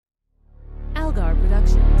Algar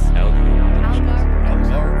Productions.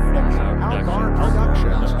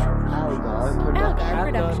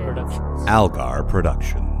 Algar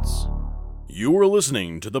Productions. You are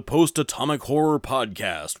listening to the Post-Atomic Horror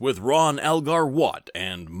Podcast with Ron Algar Watt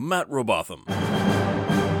and Matt Robotham.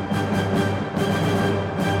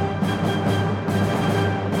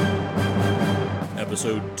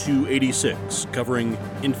 Episode 286, covering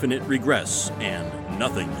Infinite Regress and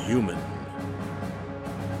Nothing Human.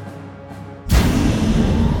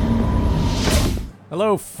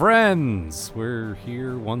 Hello, friends! We're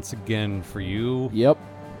here once again for you. Yep,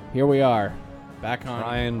 here we are, back on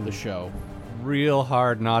Trying the show. Real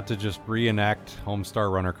hard not to just reenact Homestar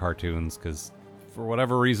Runner cartoons, because for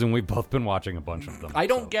whatever reason, we've both been watching a bunch of them. I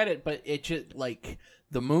don't get it, but it just, like,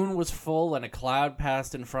 the moon was full and a cloud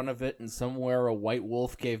passed in front of it, and somewhere a white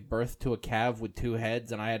wolf gave birth to a calf with two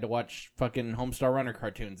heads, and I had to watch fucking Homestar Runner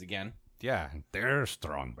cartoons again. Yeah, they're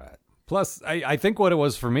strong bad. Plus, I think what it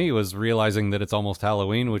was for me was realizing that it's almost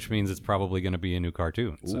Halloween, which means it's probably going to be a new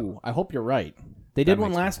cartoon. So. Ooh, I hope you're right. They did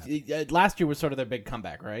one last year was sort of their big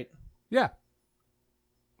comeback, right? Yeah.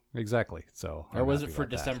 Exactly. So, or was it for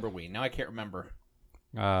Decemberween? Now I can't remember.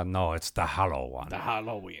 No, it's the Hallow one. The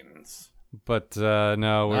Halloweens. But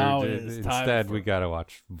no, instead we got to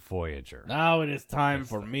watch Voyager. Now it is time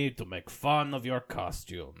for me to make fun of your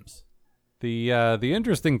costumes. The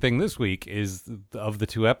interesting thing this week is, of the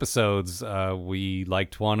two episodes, we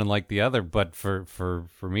liked one and liked the other, but for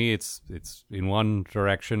me it's in one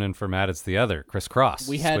direction, and for Matt it's the other. Crisscross.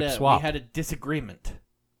 We had a disagreement.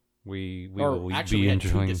 We had two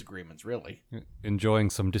disagreements, really. Enjoying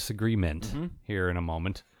some disagreement here in a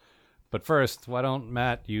moment. But first, why don't,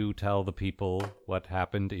 Matt, you tell the people what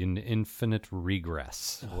happened in Infinite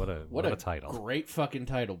Regress? What a title. Great fucking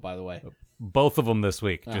title, by the way. Both of them this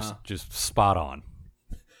week, just spot on.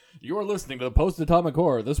 You are listening to the Post-Atomic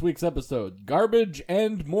Horror, this week's episode, Garbage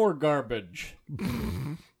and More Garbage.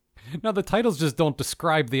 Now, the titles just don't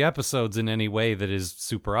describe the episodes in any way that is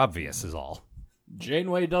super obvious, is all.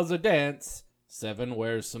 Janeway does a dance, Seven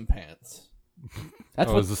wears some pants.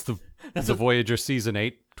 Is this the Voyager Season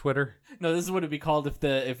 8 Twitter? No, this is what it'd be called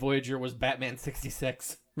if Voyager was Batman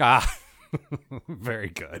 66. Ah, very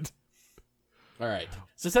good. All right.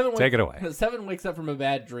 So Seven Take it away. Seven wakes up from a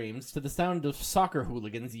bad dreams to the sound of soccer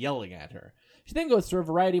hooligans yelling at her. She then goes through a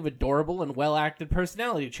variety of adorable and well-acted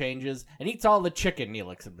personality changes and eats all the chicken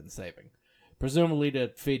Neelix had been saving, presumably to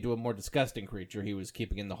feed to a more disgusting creature he was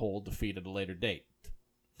keeping in the hold to feed at a later date.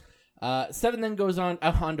 Seven then goes on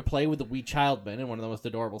to play with the wee childman in one of the most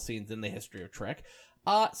adorable scenes in the history of Trek.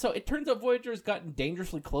 So it turns out Voyager has gotten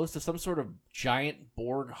dangerously close to some sort of giant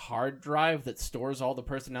Borg hard drive that stores all the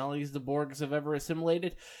personalities the Borgs have ever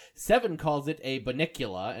assimilated. Seven calls it a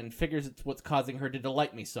banicula and figures it's what's causing her to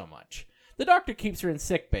delight me so much. The Doctor keeps her in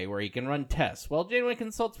sickbay where he can run tests, while Janeway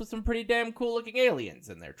consults with some pretty damn cool-looking aliens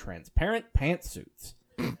in their transparent pantsuits.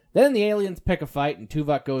 Then the aliens pick a fight and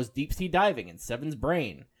Tuvok goes deep-sea diving in Seven's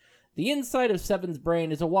brain. The inside of Seven's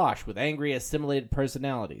brain is awash with angry assimilated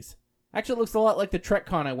personalities. Actually, it looks a lot like the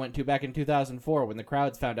TrekCon I went to back in 2004 when the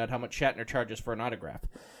crowds found out how much Shatner charges for an autograph.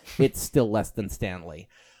 It's still less than Stanley.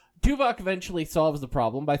 Tuvok eventually solves the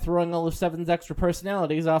problem by throwing all of Seven's extra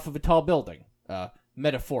personalities off of a tall building.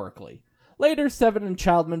 Metaphorically. Later, Seven and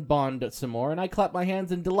Childman bond some more, and I clap my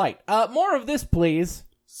hands in delight. More of this, please.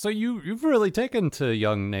 So you've really taken to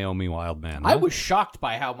young Naomi Wildman, huh? I was shocked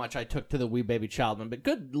by how much I took to the wee baby Childman, but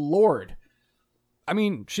good lord. I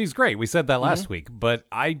mean, she's great. We said that last week, but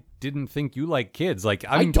I didn't think you like kids. Like,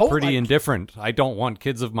 I'm pretty indifferent. I don't want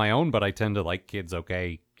kids of my own, but I tend to like kids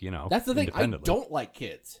okay, That's the thing. I don't like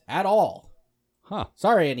kids at all. Huh.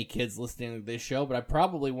 Sorry, any kids listening to this show, but I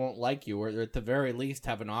probably won't like you, or at the very least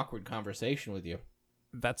have an awkward conversation with you.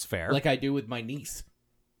 That's fair. Like I do with my niece.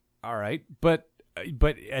 All right, but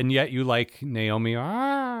and yet you like Naomi.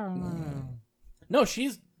 No,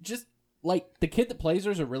 she's just, like, the kid that plays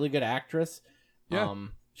her is a really good actress. Yeah.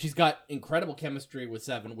 She's got incredible chemistry with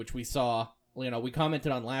Seven, which we saw, we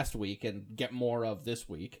commented on last week and get more of this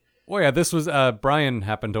week. Well, yeah, this was, Brian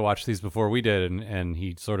happened to watch these before we did, and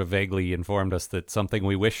he sort of vaguely informed us that something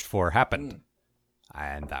we wished for happened.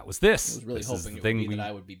 And that was this. I was really hoping it would be that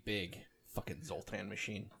I would be big. Fucking Zoltan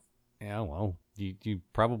machine. Yeah, well, you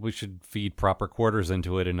probably should feed proper quarters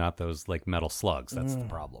into it and not those, like, metal slugs. That's the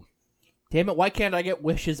problem. Damn it, why can't I get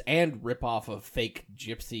wishes and rip off a fake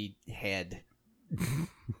gypsy head?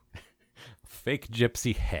 Fake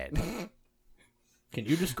gypsy head. Can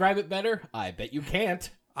you describe it better? I bet you can't.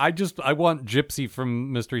 I want Gypsy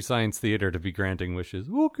from Mystery Science Theater to be granting wishes.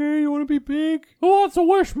 Okay, you want to be big? Who wants a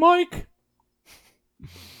wish, Mike?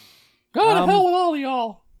 Go to hell with all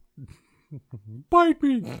y'all. Bite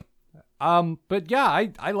me. But yeah,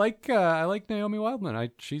 I like Naomi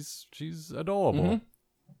Wildman. She's adorable.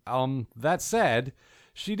 That said,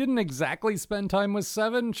 she didn't exactly spend time with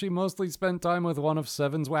Seven. She mostly spent time with one of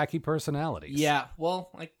Seven's wacky personalities. Yeah,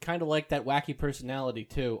 well, I kind of like that wacky personality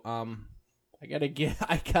too. I gotta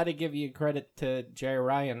give you credit to Jerry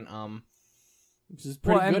Ryan. Which is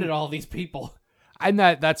pretty good at all these people. And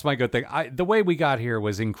that's my good thing. The way we got here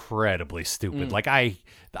was incredibly stupid. Like I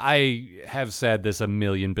have said this a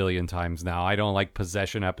million billion times now. I don't like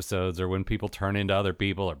possession episodes or when people turn into other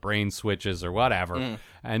people or brain switches or whatever.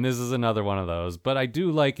 And this is another one of those. But I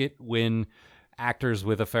do like it when actors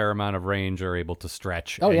with a fair amount of range are able to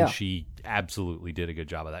stretch. She absolutely did a good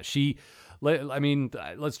job of that.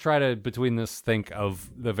 Let's try to, between this, think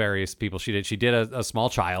of the various people she did. She did a small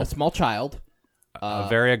child. A small child. A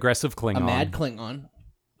very aggressive Klingon. A mad Klingon.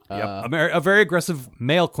 Yep. A very aggressive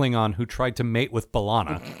male Klingon who tried to mate with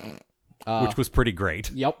B'Elanna, which was pretty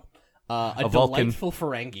great. Yep. A delightful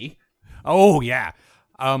Ferengi. Oh, yeah.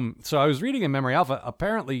 So I was reading in Memory Alpha,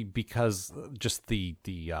 apparently because just the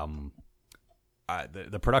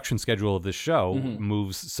production schedule of this show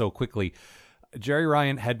moves so quickly, Jerry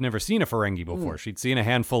Ryan had never seen a Ferengi before. She'd seen a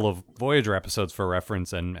handful of Voyager episodes for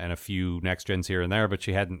reference and a few Next Gens here and there, but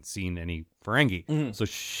she hadn't seen any Ferengi. So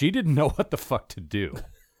she didn't know what the fuck to do.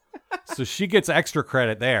 So she gets extra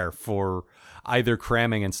credit there for either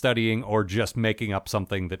cramming and studying or just making up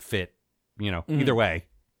something that fit, either way.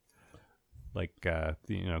 Like,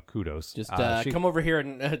 kudos. Just come over here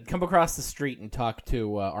and come across the street and talk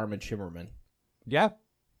to Armin Shimmerman. Yeah.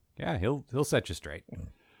 Yeah, he'll set you straight.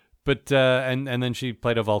 But and then she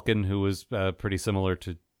played a Vulcan who was pretty similar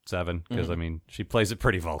to Seven because she plays it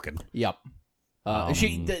pretty Vulcan. Yep.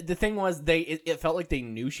 The thing was it felt like they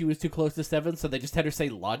knew she was too close to Seven, so they just had her say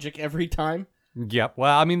logic every time. Yep.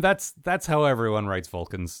 Well, that's how everyone writes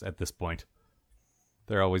Vulcans at this point.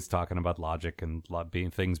 They're always talking about logic and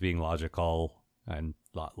things being logical and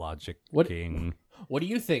logic king. What do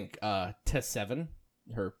you think? T7,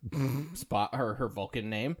 her her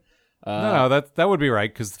Vulcan name. No, that would be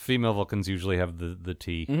right because female Vulcans usually have the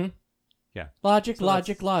T. Yeah. Logic.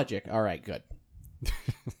 All right, good.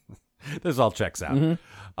 This all checks out.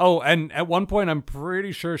 Oh, and at one point, I'm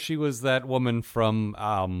pretty sure she was that woman from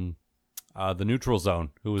the Neutral Zone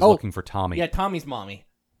who was looking for Tommy. Yeah, Tommy's mommy.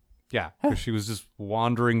 Yeah, because she was just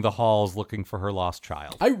wandering the halls looking for her lost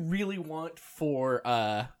child. I really want for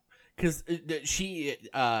because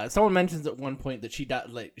someone mentions at one point that she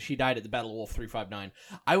died at the Battle of Wolf 359.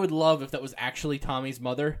 I would love if that was actually Tommy's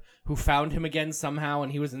mother who found him again somehow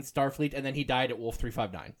and he was in Starfleet and then he died at Wolf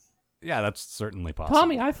 359. Yeah, that's certainly possible.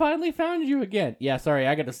 Tommy, I finally found you again. Yeah, sorry,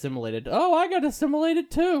 I got assimilated. Oh, I got assimilated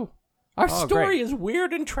too. Our story is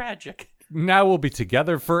weird and tragic. Now we'll be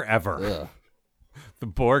together forever. Ugh. The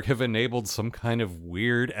Borg have enabled some kind of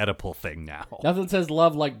weird Oedipal thing now. Nothing says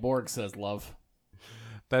love like Borg says love.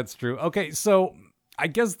 That's true. Okay, so I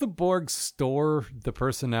guess the Borg store the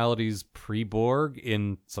personalities pre-Borg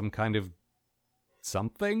in some kind of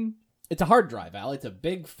something? It's a hard drive, Al. It's a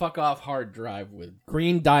big fuck-off hard drive with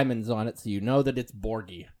green diamonds on it, so you know that it's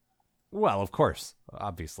Borgy. Well, of course.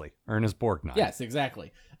 Obviously. Ernest Borgnine. Yes,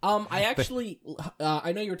 exactly. I actually...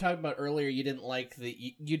 I know you were talking about earlier you didn't like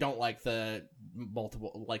you don't like the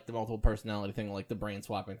multiple personality thing, like the brain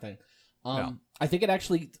swapping thing. No. I think it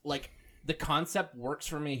actually, the concept works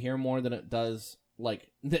for me here more than it does,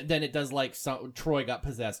 than it does, Troy got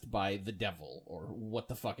possessed by the devil, or what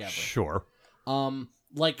the fuck ever. Sure.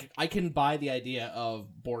 I can buy the idea of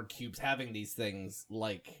Borg cubes having these things,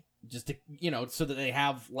 just to, so that they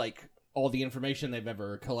have, all the information they've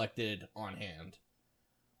ever collected on hand.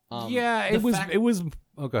 It was.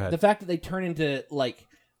 Oh, go ahead. The fact that they turn into,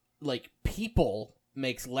 people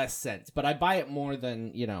makes less sense, but I buy it more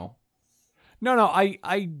than, No,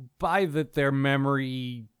 I buy that their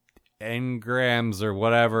memory engrams or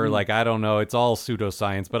whatever, I don't know, it's all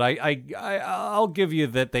pseudoscience, but I'll give you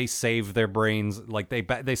that they save their brains,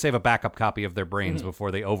 they save a backup copy of their brains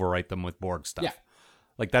before they overwrite them with Borg stuff. Yeah.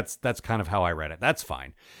 That's kind of how I read it. That's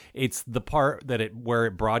fine. It's the part that where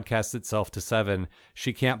it broadcasts itself to Seven,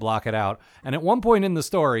 she can't block it out. And at one point in the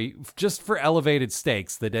story, just for elevated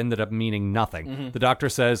stakes that ended up meaning nothing, the Doctor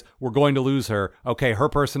says, we're going to lose her. Okay, her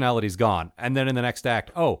personality's gone. And then in the next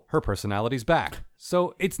act, her personality's back.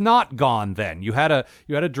 So it's not gone then. You had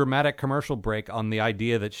a dramatic commercial break on the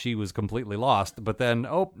idea that she was completely lost, but then,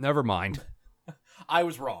 never mind. I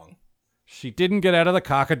was wrong. She didn't get out of the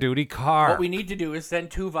cock-a-doody car. What we need to do is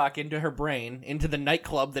send Tuvok into her brain, into the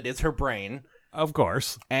nightclub that is her brain. Of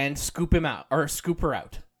course. And scoop him out, or scoop her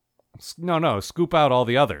out. No, scoop out all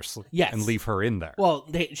the others. Yes. And leave her in there. Well,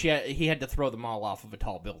 he had to throw them all off of a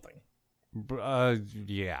tall building.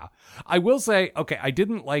 Yeah. I will say, okay, I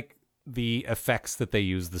didn't like the effects that they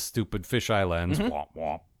used, the stupid fisheye lens, womp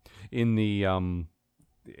womp, in the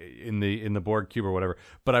Borg cube or whatever.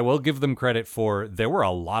 But I will give them credit for there were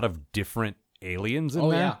a lot of different aliens in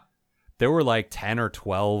there. Yeah. There were like 10 or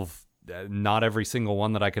 12, not every single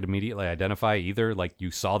one that I could immediately identify either. Like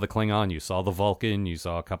you saw the Klingon, you saw the Vulcan, you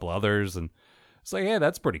saw a couple others, and it's like, hey,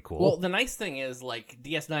 that's pretty cool. Well, the nice thing is, like,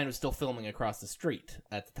 DS9 was still filming across the street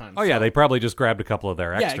at the time. Oh, yeah, they probably just grabbed a couple of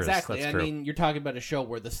their extras. Yeah, exactly. That's I true. mean, you're talking about a show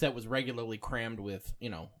where the set was regularly crammed with,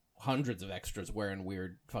 hundreds of extras wearing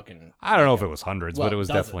weird fucking... I don't know if it was hundreds, but it was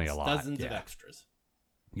definitely a lot. Dozens of extras.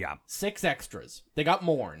 Yeah. 6 extras. They got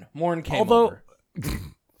Morn. Morn came Although, over.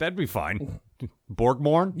 that'd be fine. Borg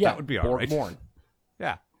Morn? Yeah, that would be all right. Borg Morn.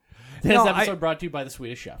 Yeah. This episode brought to you by the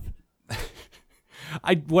Swedish Chef.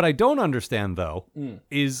 What I don't understand, though,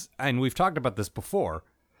 is, and we've talked about this before,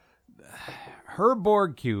 her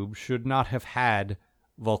Borg cube should not have had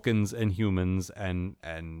Vulcans and humans and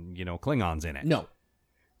Klingons in it. No.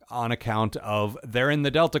 On account of they're in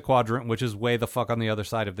the Delta Quadrant, which is way the fuck on the other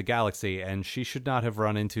side of the galaxy, and she should not have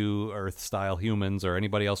run into Earth-style humans or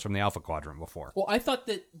anybody else from the Alpha Quadrant before. Well, I thought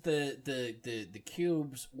that the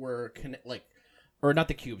cubes were or not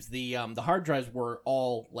the cubes. The hard drives were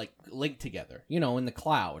all like linked together. In the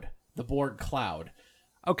cloud, the Borg cloud.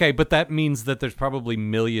 Okay, but that means that there's probably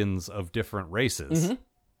millions of different races,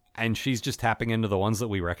 and she's just tapping into the ones that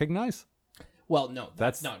we recognize. Well, no,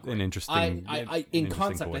 that's not great. An interesting. In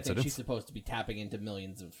concept, I think she's supposed to be tapping into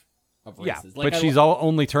millions of races. Yeah, like, but she's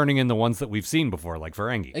only turning in the ones that we've seen before, like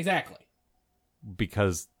Ferengi. Exactly.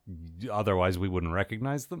 Because otherwise we wouldn't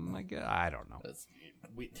recognize them. I don't know.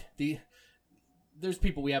 There's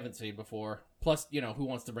people we haven't seen before. Plus, who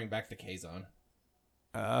wants to bring back the Kazon?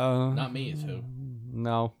 Not me, is who?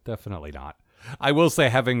 No, definitely not. I will say,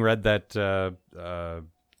 having read that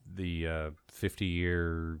the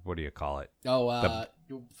 50-year, what do you call it? Oh,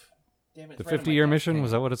 damn it, the 50-year mission,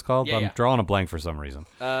 was that what it's called? Yeah, I'm drawing a blank for some reason.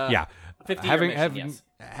 50-year mission, yes.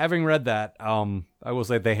 Having read that, I will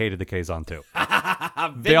say they hated the Kazon too.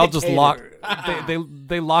 They all just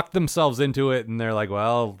they locked themselves into it, and they're like,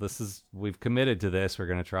 well, we've committed to this. We're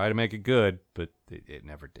going to try to make it good, but it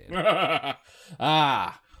never did.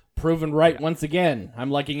 Proven right once again.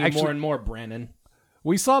 I'm liking you more and more, Brandon.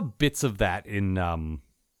 We saw bits of that in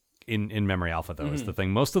Memory Alpha, though, is the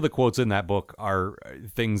thing. Most of the quotes in that book are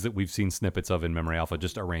things that we've seen snippets of in Memory Alpha,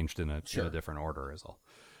 just arranged in a different order is all.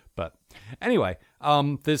 But anyway,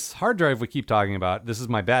 this hard drive we keep talking about, this is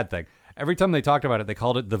my bad thing. Every time they talked about it, they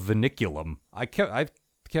called it the Viniculum. I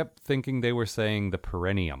kept thinking they were saying the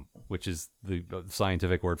Perennium, which is the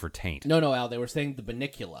scientific word for taint. No, Al, they were saying the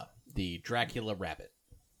Banicula, the Dracula rabbit.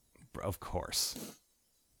 Of course.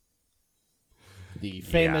 The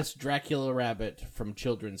famous Dracula rabbit from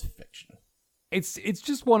children's fiction. It's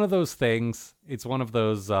just one of those things. It's one of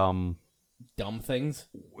those dumb things.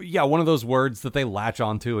 Yeah, one of those words that they latch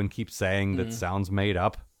onto and keep saying that sounds made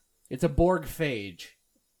up. It's a Borg phage.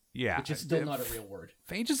 Yeah. Which is still not a real word.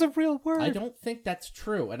 Phage is a real word? I don't think that's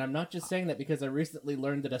true, and I'm not just saying that because I recently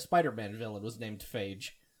learned that a Spider-Man villain was named Phage.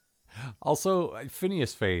 Also,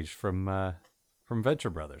 Phineas Phage from Venture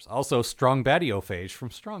Brothers. Also, Strong Baddiophage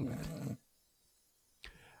from Strong Bad.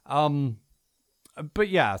 But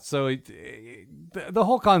yeah, so the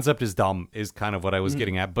whole concept is dumb, is kind of what I was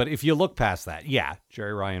getting at. But if you look past that, yeah,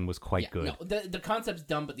 Jerry Ryan was quite good. No, the concept's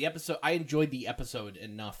dumb, but the episode, I enjoyed the episode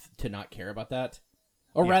enough to not care about that.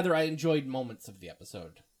 Or rather, I enjoyed moments of the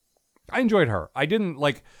episode. I enjoyed her. I didn't,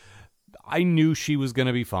 I knew she was going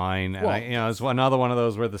to be fine. And it's another one of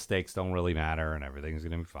those where the stakes don't really matter and everything's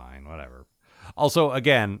going to be fine, whatever. Also,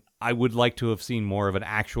 again, I would like to have seen more of an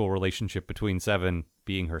actual relationship between Seven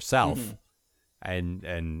being herself and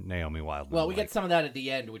Naomi Wildman. Well, we get some of that at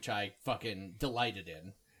the end, which I fucking delighted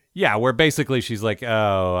in. Yeah, where basically she's like,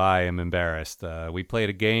 oh, I am embarrassed. We played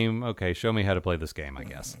a game. Okay, show me how to play this game, I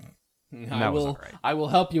guess. I will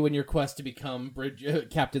help you in your quest to become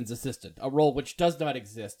captain's assistant, a role which does not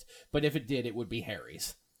exist, but if it did, it would be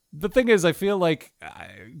Harry's. The thing is, I feel like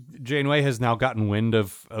Janeway has now gotten wind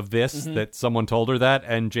of this, that someone told her that,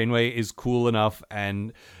 and Janeway is cool enough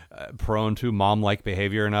and prone to mom-like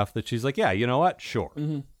behavior enough that she's like, yeah, you know what? Sure.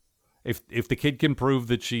 If the kid can prove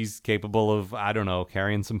that she's capable of, I don't know,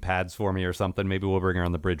 carrying some pads for me or something, maybe we'll bring her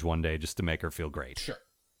on the bridge one day just to make her feel great. Sure.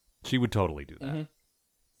 She would totally do that.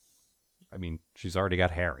 I mean, she's already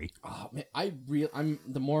got Harry. Oh man, I'm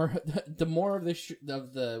the more of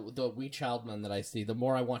the wee child man that I see, the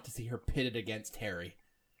more I want to see her pitted against Harry.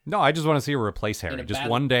 No, I just want to see her replace Harry. Just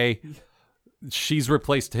one day, she's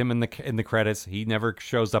replaced him in the credits. He never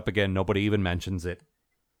shows up again. Nobody even mentions it.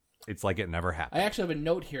 It's like it never I happened. actually have a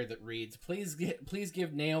note here that reads, please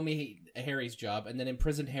give Naomi Harry's job and then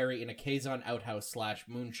imprison Harry in a Kazon outhouse /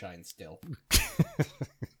 moonshine still.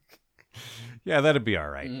 Yeah, that'd be all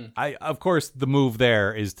right. Of course, the move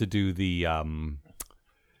there is to do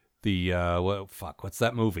what's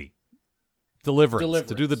that movie? Deliverance.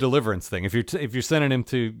 To do the Deliverance thing. If you're sending him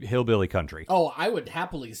to hillbilly country. Oh, I would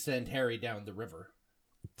happily send Harry down the river.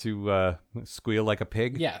 To squeal like a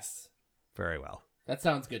pig? Yes. Very well. That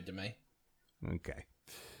sounds good to me. Okay.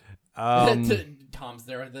 Tom's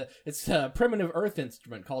there. It's a primitive earth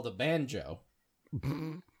instrument called a banjo.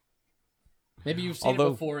 Maybe you've seen it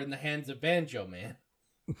before in the hands of Banjo Man.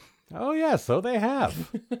 Oh, yeah, so they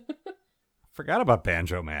have. Forgot about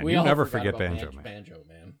Banjo Man. We You all never forgot forget about Banjo Man. Banjo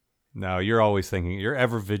Man. No, you're always thinking, you're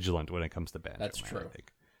ever vigilant when it comes to Banjo That's Man, true. I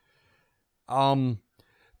think.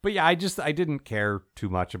 But yeah, I didn't care too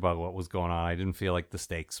much about what was going on. I didn't feel like the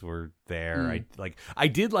stakes were there. I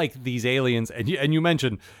did like these aliens, and you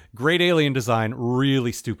mentioned great alien design,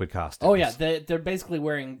 really stupid costumes. Oh yeah, they're basically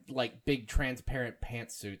wearing like big transparent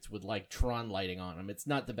pantsuits with like Tron lighting on them. It's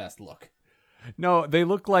not the best look. No, they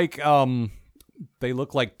look like tarps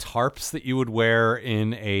that you would wear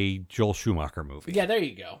in a Joel Schumacher movie. Yeah, there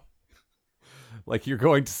you go. Like you're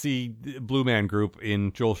going to see Blue Man Group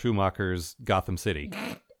in Joel Schumacher's Gotham City.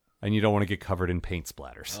 And you don't want to get covered in paint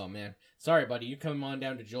splatters. Oh, man. Sorry, buddy. You come on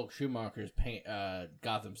down to Joel Schumacher's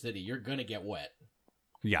Gotham City. You're going to get wet.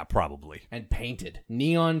 Yeah, probably. And painted.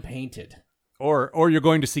 Neon painted. Or you're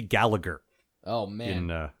going to see Gallagher. Oh,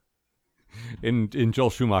 man. In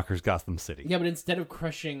Joel Schumacher's Gotham City. Yeah, but instead of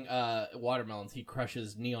crushing watermelons, he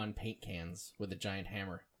crushes neon paint cans with a giant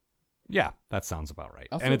hammer. Yeah, that sounds about right.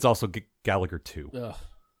 Also, and it's also Gallagher 2. Ugh.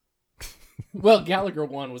 Well, Gallagher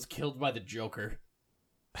 1 was killed by the Joker.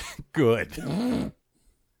 Good.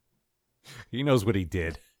 He knows what he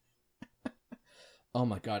did. Oh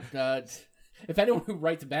my god. If anyone who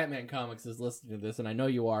writes Batman comics is listening to this, and I know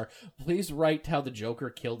you are, please write how the Joker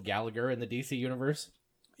killed Gallagher in the DC universe.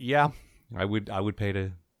 Yeah, I would pay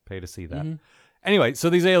to see that. Mm-hmm. Anyway, so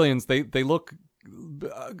these aliens, they look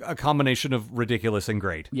a combination of ridiculous and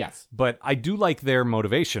great. Yes. But I do like their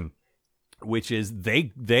motivation, which is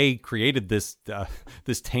they created this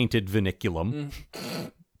tainted vinculum.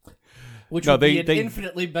 Which would be an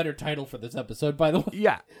infinitely better title for this episode, by the way.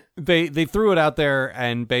 Yeah. They threw it out there,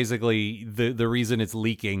 and basically the reason it's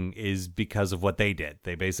leaking is because of what they did.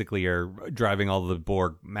 They basically are driving all the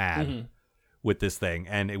Borg mad with this thing,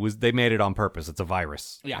 and they made it on purpose. It's a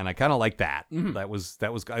virus. Yeah. And I kind of like that. Mm-hmm. That was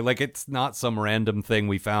I like, it's not some random thing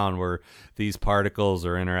we found where these particles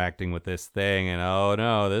are interacting with this thing and oh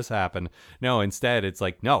no, this happened. No, instead it's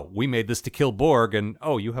like, no, we made this to kill Borg, and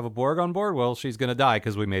oh, you have a Borg on board? Well, she's going to die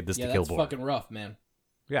because we made this to kill Borg. Yeah, that's fucking rough, man.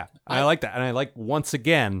 Yeah. I like that. And I like, once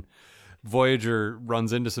again, Voyager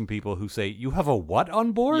runs into some people who say, you have a what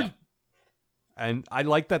on board? Yeah. And I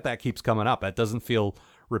like that keeps coming up. That doesn't feel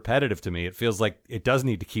repetitive to me. It feels like it does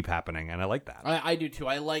need to keep happening, and I like that. I do too.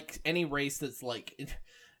 I like any race that's like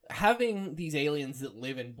having these aliens that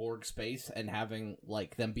live in Borg space and having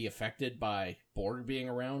like them be affected by Borg being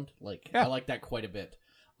around. Like, yeah. I like that quite a bit.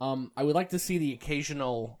 I would like to see the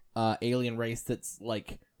occasional alien race that's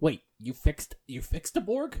like, wait, you fixed a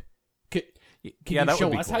Borg? Can you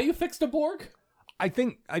show us how you fixed a Borg? I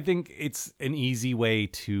think it's an easy way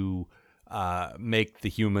to make the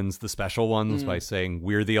humans the special ones by saying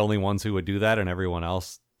we're the only ones who would do that and everyone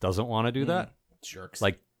else doesn't want to do that. Jerks.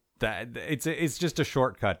 Like that. It's just a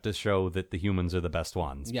shortcut to show that the humans are the best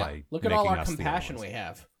ones. Yeah. By Look at all our us compassion we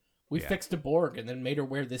have. We fixed a Borg and then made her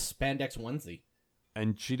wear this spandex onesie.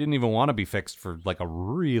 And she didn't even want to be fixed for like a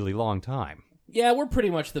really long time. Yeah, we're pretty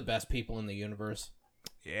much the best people in the universe.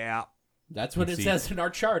 Yeah. That's what it says in our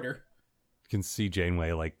charter. You can see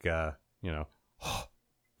Janeway like,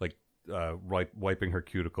 wiping her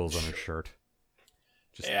cuticles on her shirt.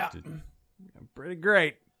 Pretty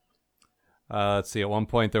great. Let's see. At one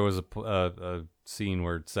point, there was a scene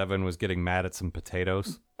where Seven was getting mad at some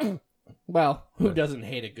potatoes. Well, who doesn't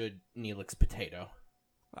hate a good Neelix potato?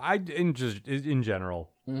 In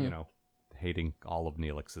general, hating all of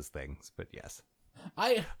Neelix's things, but yes.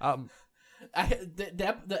 The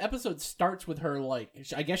episode starts with her like,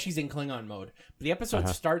 I guess she's in Klingon mode, but the episode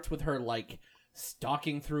starts with her like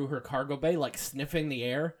stalking through her cargo bay, like sniffing the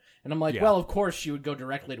air, and I'm like, well, of course she would go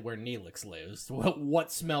directly to where Neelix lives.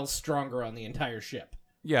 What smells stronger on the entire ship?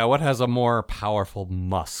 Yeah, what has a more powerful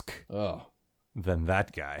musk than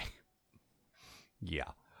that guy?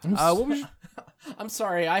 Yeah. I'm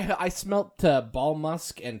sorry, I smelt ball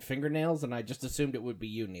musk and fingernails, and I just assumed it would be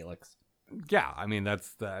you, Neelix. Yeah, I mean,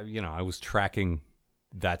 that's I was tracking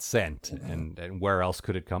that scent, and where else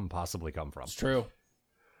could it possibly come from? It's true.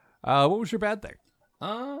 What was your bad thing?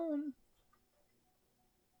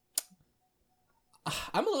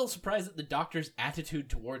 I'm a little surprised at the Doctor's attitude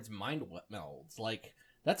towards mind melds. Like,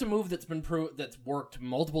 that's a move that's been that's worked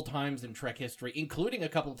multiple times in Trek history, including a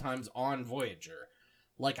couple of times on Voyager.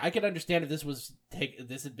 Like, I could understand if this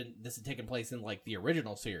had taken place in like the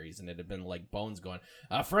original series, and it had been like Bones going,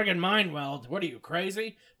 "A friggin' mind meld? What are you,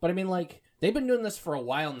 crazy?" But I mean, like, they've been doing this for a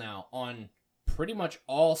while now on pretty much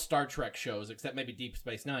all Star Trek shows, except maybe Deep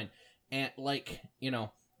Space Nine, and like, you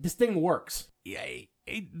know, this thing works. Yeah,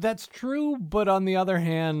 that's true, but on the other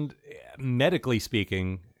hand, medically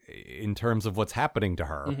speaking, in terms of what's happening to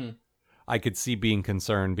her, I could see being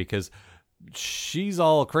concerned because she's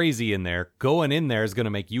all crazy in there. Going in there is going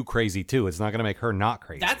to make you crazy too. It's not going to make her not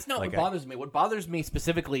crazy. That's not what bothers me. What bothers me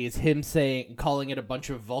specifically is him calling it a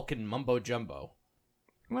bunch of Vulcan mumbo jumbo.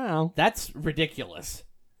 Well, that's ridiculous.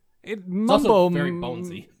 It's also very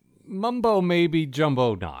bonesy. Mumbo maybe,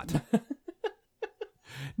 jumbo not.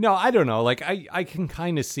 No, I don't know. Like, I can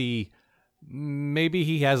kind of see maybe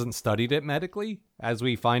he hasn't studied it medically. As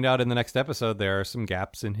we find out in the next episode, there are some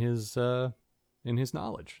gaps in his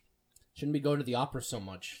knowledge. Shouldn't be going to the opera so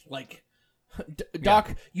much. Like,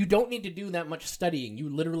 Doc, you don't need to do that much studying. You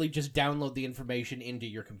literally just download the information into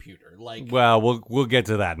your computer. Like, well, we'll get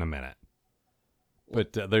to that in a minute.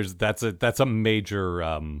 But that's a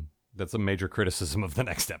major criticism of the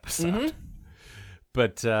next episode. Mm-hmm.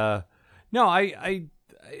 But no, I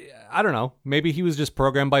don't know. Maybe he was just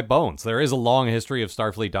programmed by Bones. There is a long history of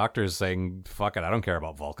Starfleet doctors saying, "Fuck it, I don't care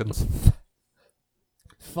about Vulcans."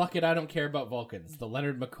 Fuck it, I don't care about Vulcans. The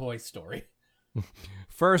Leonard McCoy story.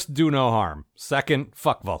 First, do no harm. Second,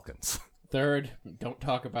 fuck Vulcans. Third, don't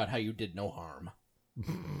talk about how you did no harm.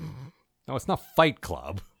 No, it's not Fight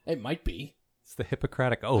Club. It might be. It's the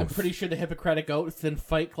Hippocratic Oath. I'm pretty sure the Hippocratic Oath and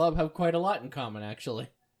Fight Club have quite a lot in common, actually.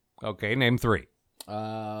 Okay, name 3.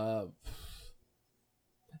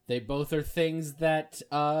 They both are things that,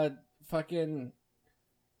 fucking...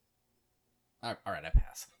 All right, I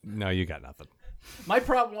pass. No, you got nothing. My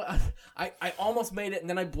problem, I almost made it, and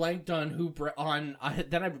then I blanked on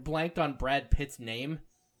then I blanked on Brad Pitt's name,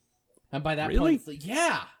 and by that point, it's like,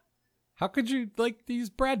 yeah. How could you these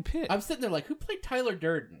Brad Pitt? I'm sitting there like, who played Tyler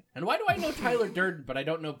Durden, and why do I know Tyler Durden, but I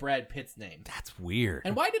don't know Brad Pitt's name? That's weird.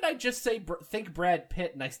 And why did I just say think Brad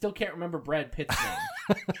Pitt, and I still can't remember Brad Pitt's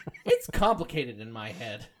name? It's complicated in my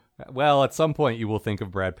head. Well, at some point you will think of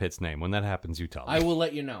Brad Pitt's name. When that happens, you tell me. I will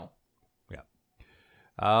let you know. Yeah.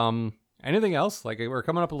 Anything else? Like, we're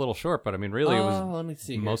coming up a little short, but I mean, really, it was let me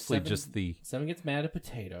see mostly here. just the... Seven gets mad at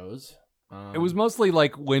potatoes. It was mostly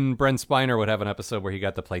like when Brent Spiner would have an episode where he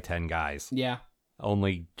got to play 10 guys. Yeah.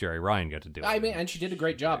 Only Jerry Ryan got to do it. I mean, and she did a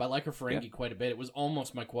great job. I like her Ferengi quite a bit. It was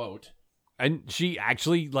almost my quote. And she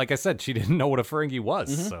actually, like I said, she didn't know what a Ferengi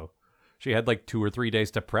was, so she had like 2 or 3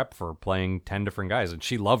 days to prep for playing 10 different guys, and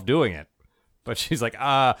she loved doing it. But she's like,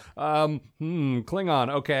 Klingon,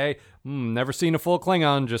 okay. Never seen a full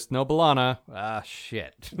Klingon, just no B'Elanna.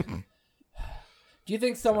 Shit. Do you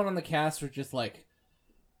think someone on the cast was just like,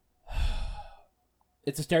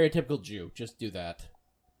 it's a stereotypical Jew, just do that?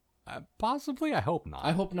 Possibly, I hope not.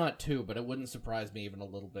 I hope not, too, but it wouldn't surprise me even a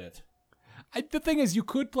little bit. The thing is, you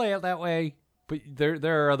could play it that way, but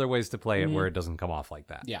there are other ways to play it where it doesn't come off like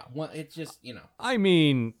that. Yeah, well, it's just, I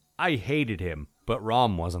mean, I hated him, but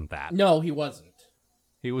Rom wasn't that. No, he wasn't.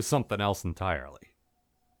 He was something else entirely.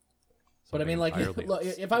 But I mean, like,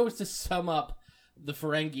 if I was to sum up the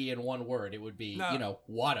Ferengi in one word, it would be,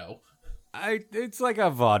 Watto. It's like a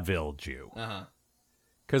vaudeville Jew. Uh-huh.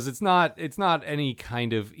 Because it's not any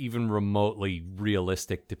kind of even remotely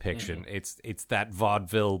realistic depiction. It's that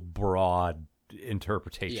vaudeville broad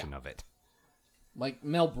interpretation of it. Like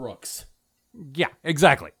Mel Brooks. Yeah,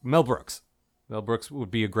 exactly. Mel Brooks. Mel Brooks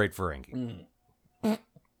would be a great Ferengi.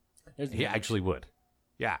 He actually would.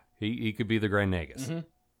 Yeah, he could be the Grand Nagus.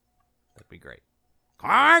 That'd be great.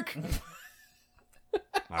 Clark!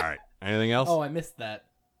 All right. Anything else? Oh, I missed that.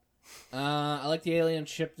 I like the alien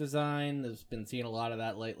ship design. There's been seeing a lot of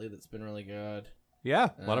that lately. That's been really good. Yeah,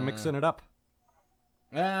 a lot of mixing it up.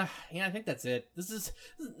 Yeah, I think that's it.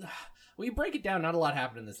 When you break it down, not a lot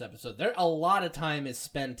happened in this episode. A lot of time is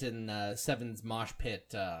spent in Seven's mosh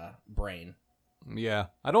pit brain. Yeah,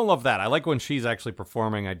 I don't love that. I like when she's actually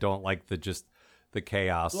performing. I don't like the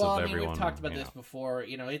chaos of everyone. We've talked about this before.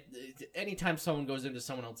 Anytime someone goes into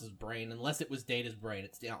someone else's brain, unless it was Data's brain,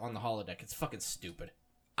 it's on the holodeck. It's fucking stupid.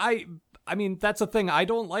 I mean, that's a thing I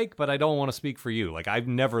don't like, but I don't want to speak for you. Like, I've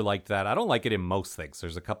never liked that. I don't like it in most things.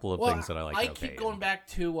 There's a couple of things that I like. I keep going back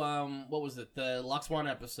to, what was it? The Lux One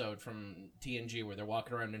episode from TNG where they're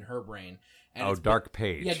walking around in her brain. And Dark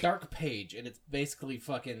Page. Yeah, Dark Page. And it's basically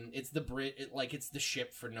fucking, it's the it's the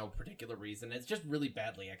ship for no particular reason. It's just really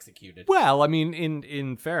badly executed. Well, I mean,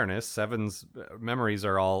 in fairness, Seven's memories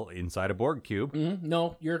are all inside a Borg cube. Mm-hmm.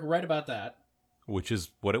 No, you're right about that. Which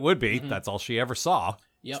is what it would be. Mm-hmm. That's all she ever saw.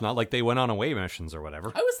 Yep. It's not like they went on away missions or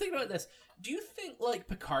whatever. I was thinking about this. Do you think, like,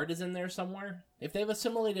 Picard is in there somewhere? If they've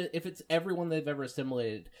assimilated, if it's everyone they've ever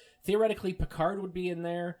assimilated, theoretically Picard would be in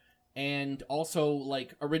there, and also,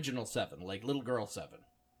 like, Original 7, like Little Girl 7.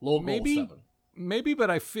 Little Girl 7. Maybe,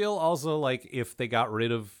 but I feel also like if they got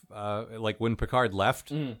rid of, like, when Picard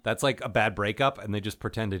left, that's like a bad breakup, and they just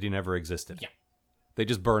pretended he never existed. Yeah. They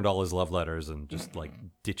just burned all his love letters and just, like,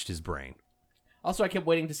 ditched his brain. Also, I kept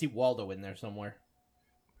waiting to see Waldo in there somewhere.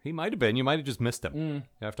 He might have been. You might have just missed him. You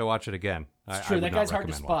have to watch it again. It's true. That guy's hard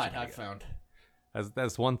to spot, I've found.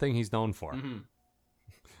 That's one thing he's known for. Mm-hmm.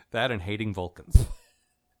 That and hating Vulcans.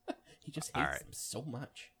 He just hates them so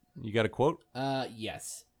much. You got a quote?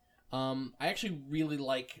 Yes. I actually really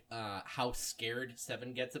like how scared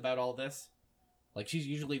Seven gets about all this. Like, she's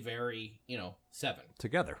usually very, Seven.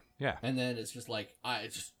 Together, yeah. And then it's just like,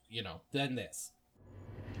 then this.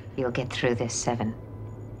 You'll get through this, Seven.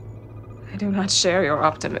 I do not share your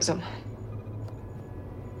optimism.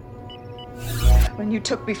 When you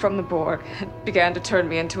took me from the Borg and began to turn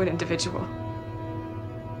me into an individual,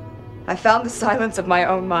 I found the silence of my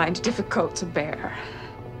own mind difficult to bear.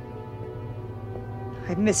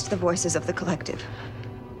 I missed the voices of the collective.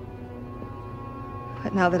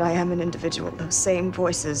 But now that I am an individual, those same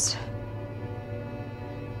voices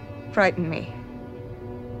frighten me.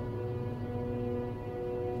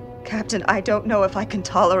 Captain, I don't know if I can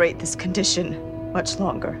tolerate this condition much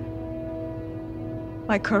longer.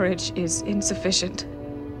 My courage is insufficient.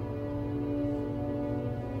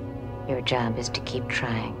 Your job is to keep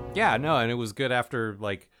trying. Yeah, no, and it was good after,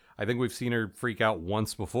 like, I think we've seen her freak out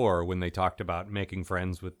once before when they talked about making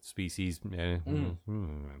friends with species.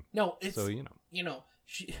 No, it's, so,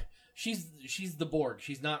 she's the Borg.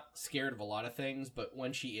 She's not scared of a lot of things, but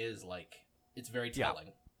when she is, like, it's very telling.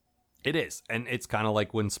 Yeah. It is, and it's kind of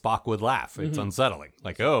like when Spock would laugh. It's unsettling.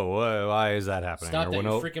 Like, why is that happening? Stop that,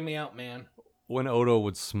 you're freaking me out, man. When Odo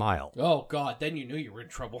would smile. Oh, God, then you knew you were in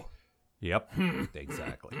trouble. Yep,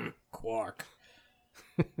 exactly. Quark.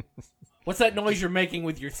 What's that noise you're making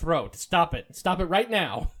with your throat? Stop it. Stop it right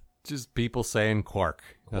now. Just people saying Quark.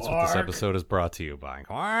 That's what this episode is brought to you by.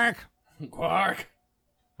 Quark. Quark.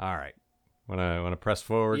 All right. Want to press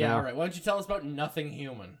forward now? Yeah, all right. Why don't you tell us about Nothing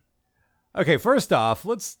Human? Okay, first off,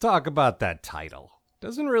 let's talk about that title.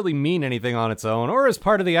 Doesn't really mean anything on its own or as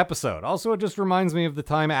part of the episode. Also, it just reminds me of the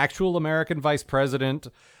time actual American Vice President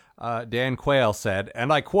Dan Quayle said,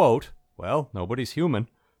 and I quote, "Well, nobody's human."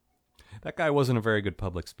 That guy wasn't a very good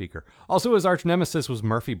public speaker. Also, his arch nemesis was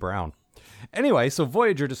Murphy Brown. Anyway, so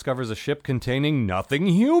Voyager discovers a ship containing nothing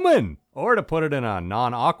human. Or to put it in a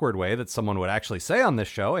non-awkward way that someone would actually say on this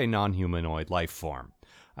show, a non-humanoid life form.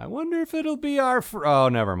 I wonder if it'll be our... oh,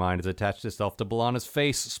 never mind. It's attached itself to B'Elanna's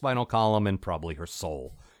face, spinal column, and probably her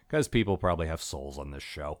soul. Because people probably have souls on this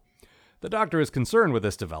show. The Doctor is concerned with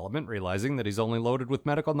this development, realizing that he's only loaded with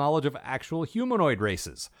medical knowledge of actual humanoid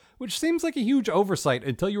races, which seems like a huge oversight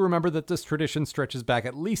until you remember that this tradition stretches back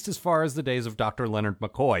at least as far as the days of Dr. Leonard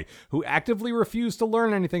McCoy, who actively refused to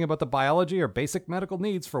learn anything about the biology or basic medical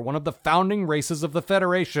needs for one of the founding races of the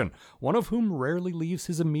Federation, one of whom rarely leaves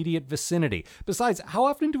his immediate vicinity. Besides, how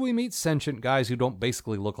often do we meet sentient guys who don't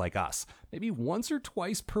basically look like us? Maybe once or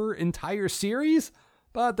twice per entire series?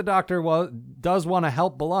 But the Doctor does want to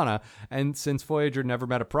help B'Elanna, and since Voyager never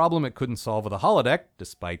met a problem it couldn't solve with a holodeck,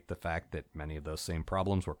 despite the fact that many of those same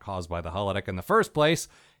problems were caused by the holodeck in the first place,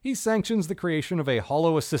 he sanctions the creation of a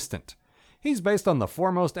holo assistant. He's based on the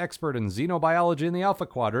foremost expert in xenobiology in the Alpha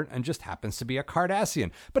Quadrant and just happens to be a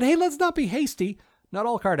Cardassian. But hey, let's not be hasty. Not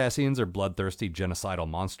all Cardassians are bloodthirsty genocidal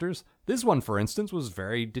monsters. This one, for instance, was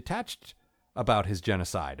very detached about his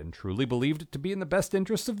genocide and truly believed it to be in the best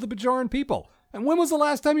interests of the Bajoran people. And when was the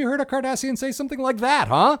last time you heard a Cardassian say something like that,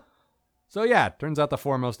 huh? So yeah, turns out the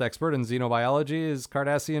foremost expert in xenobiology is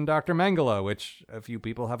Cardassian Dr. Mengele, which a few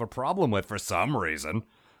people have a problem with for some reason.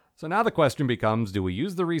 So now the question becomes, do we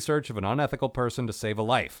use the research of an unethical person to save a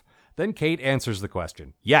life? Then Kate answers the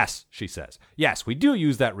question. Yes, she says. Yes, we do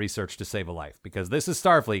use that research to save a life, because this is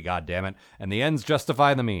Starfleet, goddammit, and the ends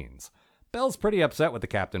justify the means. Belle's pretty upset with the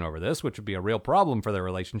captain over this, which would be a real problem for their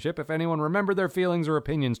relationship if anyone remembered their feelings or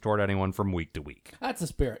opinions toward anyone from week to week. That's the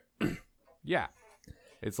spirit. Yeah.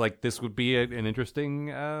 It's like this would be an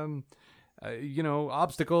interesting,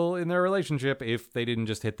 obstacle in their relationship if they didn't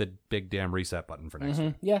just hit the big damn reset button for next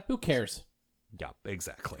week. Yeah, who cares? Yeah,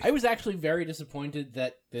 exactly. I was actually very disappointed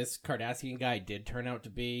that this Cardassian guy did turn out to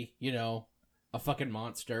be, a fucking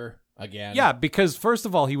monster again. Yeah, because first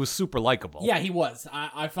of all, he was super likable. Yeah, he was.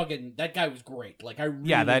 I fucking, that guy was great. Like, I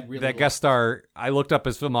really, that really guest star, I looked up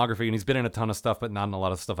his filmography, and he's been in a ton of stuff, but not in a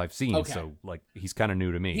lot of stuff I've seen. Okay. So, like, he's kind of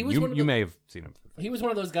new to me. He was You may have seen him. He was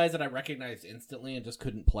one of those guys that I recognized instantly and just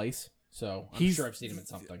couldn't place. So I'm sure I've seen him in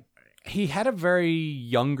something. He had a very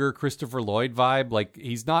younger Christopher Lloyd vibe. Like,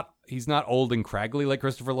 he's not old and craggy like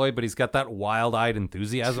Christopher Lloyd, but he's got that wild-eyed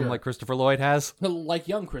enthusiasm like Christopher Lloyd has. Like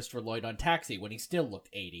young Christopher Lloyd on Taxi when he still looked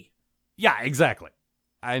 80. Yeah, exactly.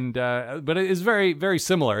 And but it is very, very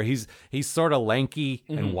similar. He's sort of lanky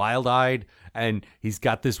and wild-eyed, and he's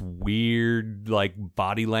got this weird like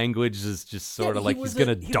body language is just sort of like he's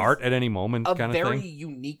gonna dart at any moment kind of thing. A very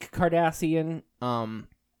unique Cardassian.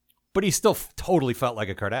 But he still totally felt like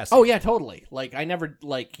a Cardassian. Oh yeah, totally. Like I never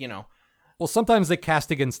Well, sometimes they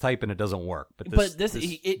cast against type and it doesn't work. But this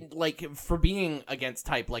for being against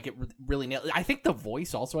type, like it really nailed. I think the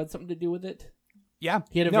voice also had something to do with it. Yeah,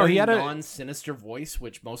 he had a very non-sinister voice,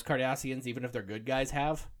 which most Cardassians, even if they're good guys,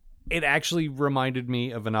 have. It actually reminded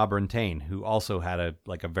me of an Abrantane, who also had a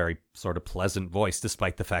very sort of pleasant voice,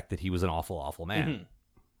 despite the fact that he was an awful, awful man. Mm-hmm.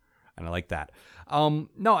 And I like that.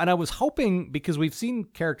 No, and I was hoping, because we've seen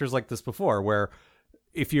characters like this before, where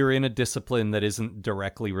if you're in a discipline that isn't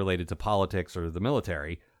directly related to politics or the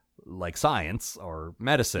military, like science or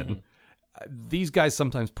medicine, these guys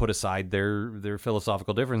sometimes put aside their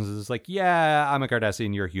philosophical differences. It's like, yeah, I'm a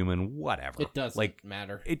Cardassian, you're human, whatever. It doesn't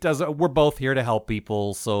matter. It doesn't. We're both here to help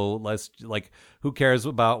people, so let's, who cares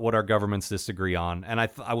about what our governments disagree on? And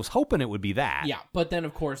I was hoping it would be that. Yeah, but then,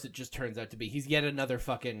 of course, it just turns out to be he's yet another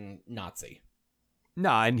fucking Nazi.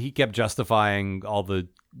 No, and he kept justifying all the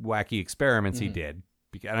wacky experiments he did.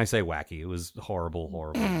 And I say wacky. It was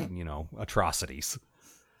horrible, atrocities.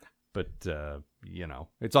 But,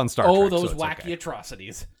 it's on Star Trek. Oh, those so wacky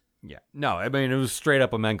atrocities. Yeah. No, I mean, it was straight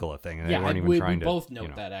up a Mengele thing. And they weren't even trying to. We both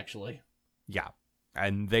note that, actually. Yeah.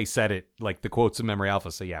 And they said it, like the quotes in Memory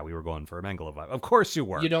Alpha say, yeah, we were going for a Mengele vibe. Of course you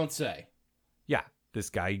were. You don't say. Yeah. This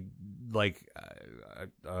guy,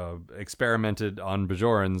 experimented on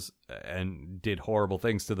Bajorans and did horrible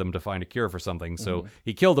things to them to find a cure for something. So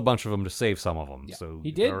he killed a bunch of them to save some of them. Yeah. So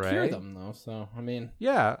he did cure them, though. So, I mean,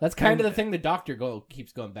 yeah, that's kind of the thing the Doctor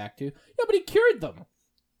keeps going back to. Yeah, but he cured them.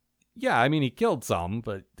 Yeah, I mean, he killed some,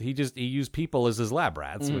 but he used people as his lab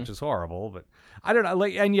rats, which is horrible. But I don't know.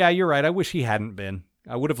 And yeah, you're right. I wish he hadn't been.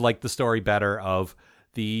 I would have liked the story better of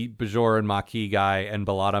the Bajoran Maquis guy and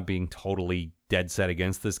B'Elanna being totally dead set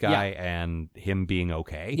against this guy and him being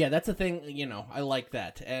okay. Yeah, that's a thing, I like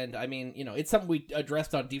that. And I mean, it's something we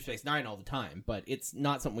addressed on Deep Space Nine all the time, but it's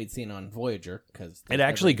not something we'd seen on Voyager, because it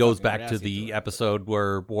actually goes back to the episode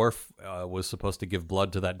where Worf was supposed to give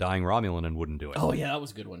blood to that dying Romulan and wouldn't do it. Oh yeah, that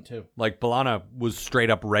was a good one too. Like B'Elanna was straight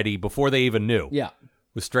up ready before they even knew. Yeah.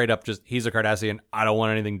 Was straight up just, he's a Cardassian, I don't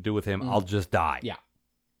want anything to do with him, I'll just die. Yeah.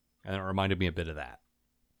 And it reminded me a bit of that.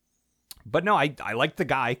 But no, I liked the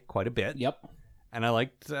guy quite a bit. Yep. And I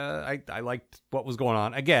liked what was going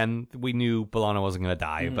on. Again, we knew B'Elanna wasn't going to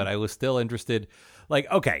die, but I was still interested.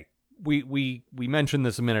 Like, okay, we mentioned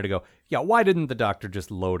this a minute ago. Yeah, why didn't the Doctor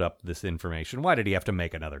just load up this information? Why did he have to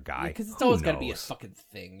make another guy? Because it's always got to be a fucking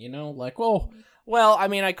thing, Like, well, I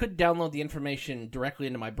mean, I could download the information directly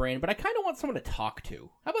into my brain, but I kind of want someone to talk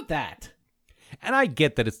to. How about that? And I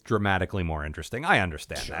get that it's dramatically more interesting. I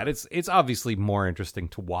understand that. It's obviously more interesting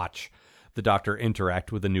to watch the Doctor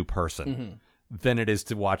interact with a new person than it is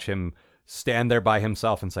to watch him stand there by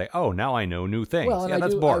himself and say, oh, now I know new things. Well,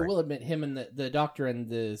 that's boring. I will admit, him and the Doctor and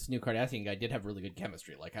this new Cardassian guy did have really good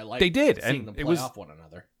chemistry. Like, I liked they did, seeing and them play off one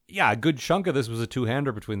another. Yeah, a good chunk of this was a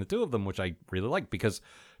two-hander between the two of them, which I really liked, because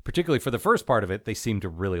particularly for the first part of it, they seemed to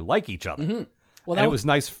really like each other. Well, and it was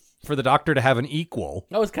nice for the Doctor to have an equal.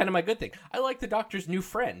 That was kind of my good thing. I like the Doctor's new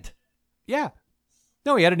friend. Yeah.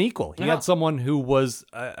 No, he had an equal. He had someone who was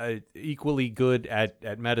equally good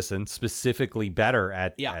at medicine, specifically better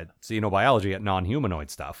at xenobiology, at non-humanoid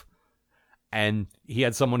stuff. And he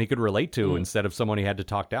had someone he could relate to instead of someone he had to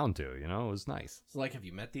talk down to. It was nice. It's like, have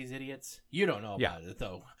you met these idiots? You don't know about it,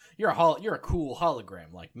 though. You're a cool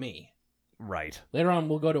hologram like me. Right. Later on,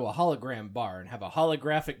 we'll go to a hologram bar and have a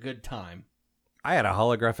holographic good time. I had a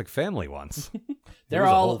holographic family once. They're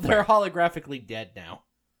holographically dead now.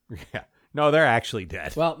 Yeah. No, they're actually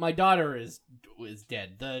dead. Well, my daughter is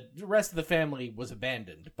dead. The rest of the family was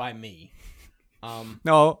abandoned by me.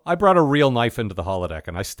 No, I brought a real knife into the holodeck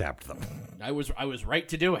and I stabbed them. I was right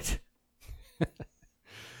to do it.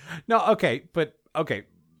 No, okay, but okay.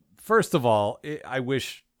 First of all, I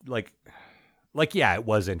wish yeah, it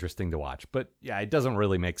was interesting to watch, but yeah, it doesn't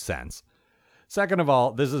really make sense. Second of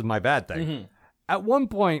all, this is my bad thing. Mm-hmm. At one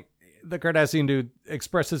point, the Cardassian dude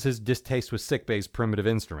expresses his distaste with sickbay's primitive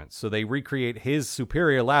instruments, so they recreate his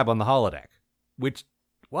superior lab on the holodeck. Which,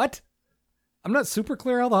 what? I'm not super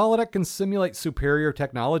clear how the holodeck can simulate superior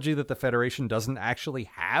technology that the Federation doesn't actually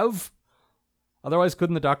have. Otherwise,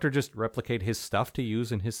 couldn't the Doctor just replicate his stuff to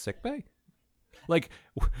use in his sickbay? Like,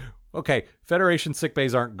 okay, Federation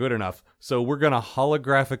sickbays aren't good enough, so we're going to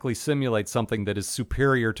holographically simulate something that is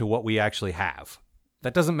superior to what we actually have.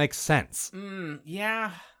 That doesn't make sense.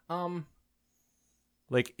 Yeah.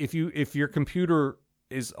 Like, if your computer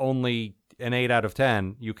is only an 8 out of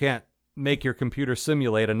 10, you can't make your computer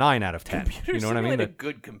simulate a 9 out of 10. Computer you know what I mean? a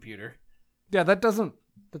good computer. Yeah, that doesn't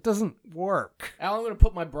work. Al, I'm going to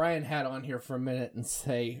put my Brian hat on here for a minute and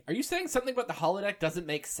say, are you saying something about the holodeck doesn't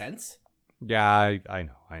make sense? Yeah, I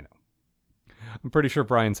know. I'm pretty sure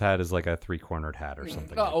Brian's hat is like a 3-cornered hat or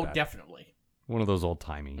something like that. Definitely. One of those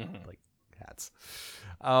old-timey like hats.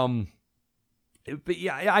 But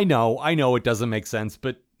yeah, I know it doesn't make sense,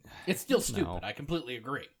 but it's still stupid. No. I completely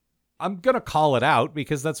agree. I'm going to call it out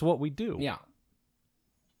because that's what we do. Yeah.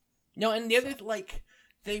 No, and the other the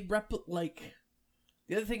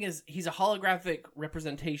other thing is he's a holographic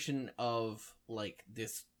representation of like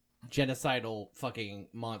this genocidal fucking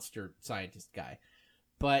monster scientist guy.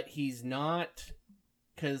 But he's not,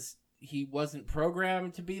 because he wasn't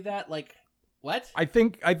programmed to be that. Like, what? I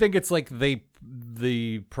think it's like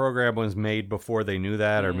the program was made before they knew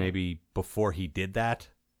that, or maybe before he did that.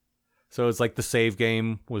 So it's like the save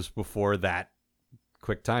game was before that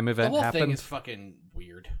QuickTime event happened. The whole thing is fucking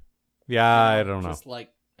weird. Yeah, I don't know. Just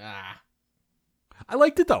like, I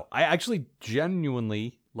liked it though. I actually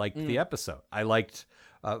genuinely liked the episode. I liked.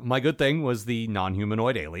 My good thing was the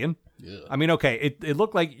non-humanoid alien. Yeah. I mean, okay, it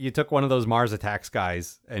looked like you took one of those Mars Attacks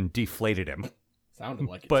guys and deflated him. Sounded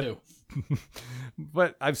like it too.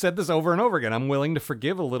 But I've said this over and over again. I'm willing to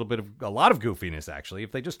forgive a lot of goofiness, actually,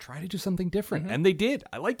 if they just try to do something different. And they did.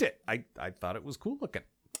 I liked it. I thought it was cool looking.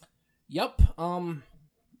 Yep. And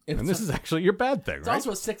this is actually your bad thing, it's right?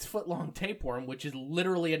 also a 6-foot-long tapeworm, which is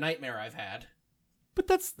literally a nightmare I've had. But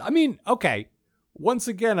that's, I mean, okay. Once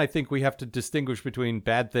again, I think we have to distinguish between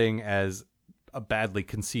bad thing as a badly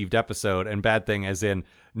conceived episode and bad thing as in,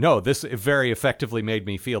 no, this very effectively made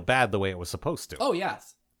me feel bad the way it was supposed to. Oh,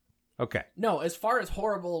 yes. Okay. No, as far as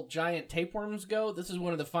horrible giant tapeworms go, this is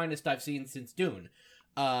one of the finest I've seen since Dune.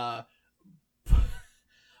 But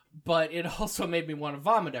it also made me want to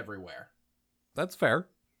vomit everywhere. That's fair.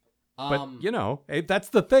 But, that's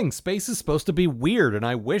the thing. Space is supposed to be weird, and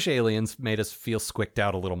I wish aliens made us feel squicked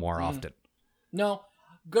out a little more often. No,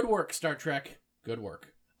 good work, Star Trek. Good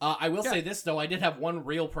work. I will say this, though. I did have one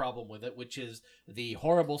real problem with it, which is the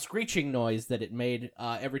horrible screeching noise that it made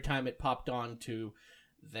every time it popped on to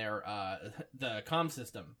their the comm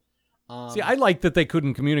system. See, I like that they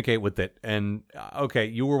couldn't communicate with it. And, okay,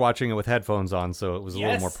 you were watching it with headphones on, so it was a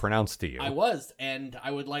little more pronounced to you. I was, and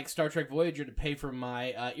I would like Star Trek Voyager to pay for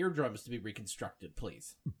my eardrums to be reconstructed,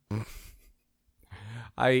 please.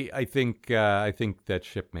 I think that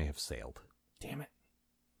ship may have sailed. Damn it.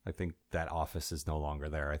 I think that office is no longer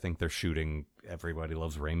there. I think they're shooting Everybody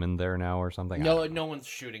Loves Raymond there now or something. No one's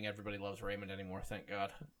shooting Everybody Loves Raymond anymore, thank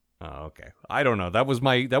God. Oh, okay. I don't know. That was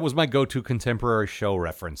my go-to contemporary show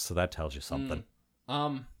reference, so that tells you something.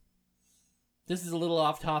 This is a little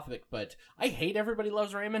off topic, but I hate Everybody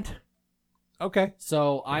Loves Raymond. Okay.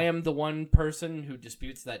 So I am the one person who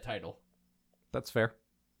disputes that title. That's fair.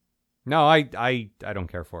 No, I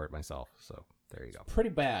don't care for it myself, so there you go. Pretty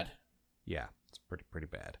bad. Yeah, it's pretty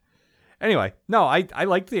bad. Anyway, no, I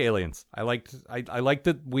liked the aliens. I liked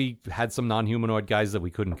that we had some non-humanoid guys that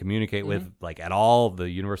we couldn't communicate with, like, at all. The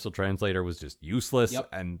universal translator was just useless,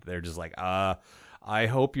 and they're just like, I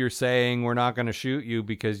hope you're saying we're not going to shoot you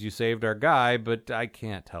because you saved our guy, but I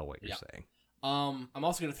can't tell what you're saying. I'm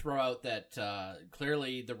also going to throw out that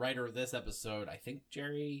clearly the writer of this episode, I think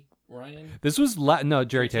Jerry Ryan? This was,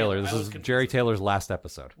 Jerry Taylor. This was Jerry Taylor's last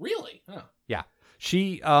episode. Really? Huh. Yeah.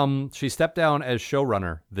 She stepped down as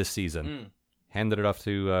showrunner this season, handed it off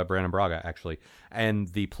to Brandon Braga, actually. And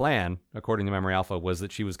the plan, according to Memory Alpha, was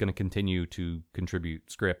that she was going to continue to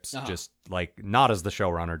contribute scripts, just like not as the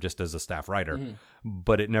showrunner, just as a staff writer.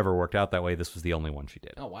 But it never worked out that way. This was the only one she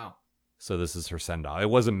did. Oh, wow. So this is her send-off. It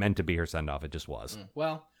wasn't meant to be her send-off. It just was.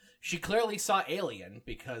 Well, she clearly saw Alien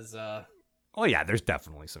because... Oh, yeah, there's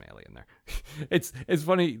definitely some alien there. It's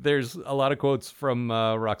funny. There's a lot of quotes from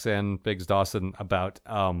Roxanne Biggs Dawson about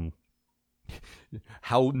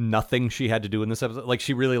how nothing she had to do in this episode. Like,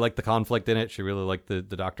 she really liked the conflict in it. She really liked the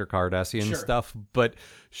Dr. Cardassian stuff. But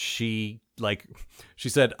she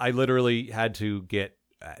said, I literally had to get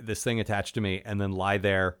this thing attached to me and then lie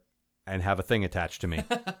there and have a thing attached to me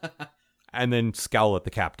and then scowl at the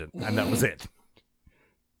captain. And that was it.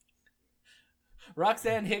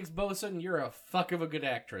 Roxanne Higgs Boson, you're a fuck of a good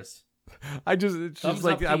actress.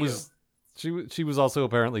 She was also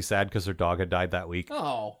apparently sad because her dog had died that week.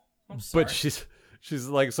 Oh, I'm sorry. But she's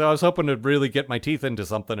like, so I was hoping to really get my teeth into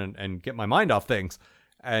something and get my mind off things,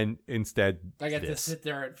 and instead I get to sit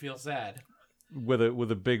there and feel sad with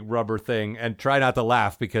a big rubber thing and try not to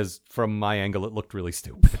laugh because from my angle it looked really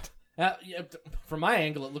stupid. Yeah, from my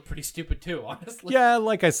angle, it looked pretty stupid too, honestly. Yeah,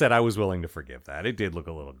 like I said, I was willing to forgive that. It did look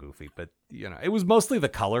a little goofy, but it was mostly the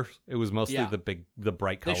color. It was mostly the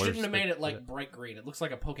bright colors. They shouldn't have made it like bright green. It looks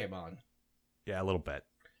like a Pokemon. Yeah, a little bit.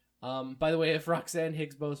 By the way, if Roxanne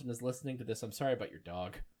Higgs Boson is listening to this, I'm sorry about your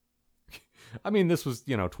dog. I mean, this was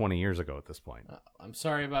 20 years ago at this point. I'm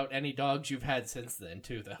sorry about any dogs you've had since then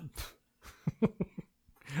too, though.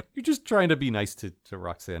 You're just trying to be nice to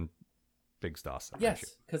Roxanne Biggs Dawson. Yes,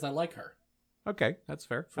 because I like her. Okay, that's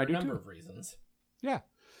fair. For a number of reasons. Yeah.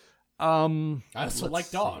 I also like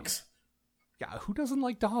dogs. Yeah, who doesn't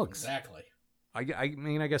like dogs? Exactly. I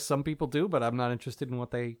mean, I guess some people do, but I'm not interested in what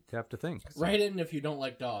they have to think. So. Write in if you don't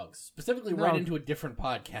like dogs. Specifically, write into a different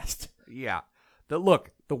podcast. Yeah. The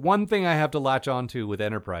one thing I have to latch onto with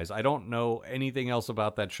Enterprise, I don't know anything else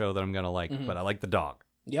about that show that I'm going to like, but I like the dog.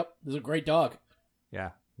 Yep, it's a great dog.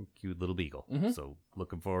 Yeah, cute little beagle. So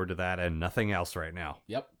looking forward to that and nothing else right now.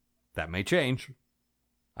 Yep. That may change.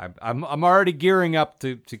 I'm already gearing up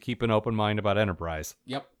to keep an open mind about Enterprise.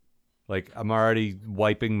 Yep. Like, I'm already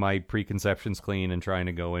wiping my preconceptions clean and trying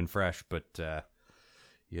to go in fresh, but,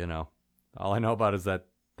 all I know about is that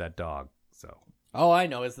dog, so. All I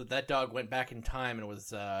know is that dog went back in time and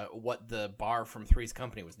was what the bar from Three's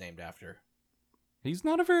Company was named after. He's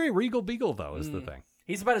not a very regal beagle, though, is the thing.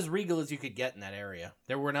 He's about as regal as you could get in that area.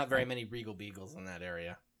 There were not very many regal beagles in that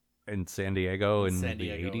area. In San Diego in the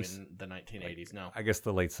 80s? In the 1980s, no. I guess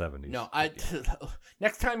the late 70s. No,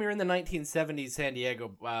 next time you're in the 1970s San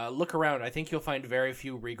Diego, look around. I think you'll find very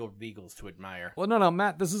few regal beagles to admire. Well, no,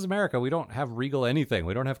 Matt, this is America. We don't have regal anything.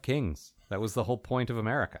 We don't have kings. That was the whole point of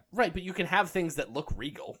America. Right, but you can have things that look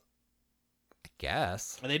regal. I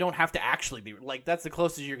guess. And they don't have to actually be, like, that's the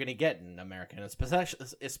closest you're going to get in America,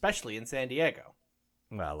 especially in San Diego.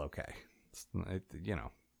 Well, okay. I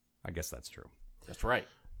guess that's true. That's right.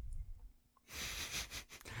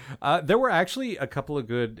 There were actually a couple of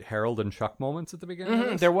good Harold and Chuck moments at the beginning.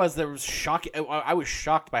 Mm-hmm. There was shocking. I was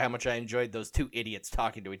shocked by how much I enjoyed those two idiots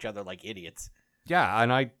talking to each other like idiots. Yeah,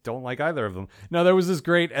 and I don't like either of them. No, there was this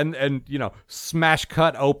great and smash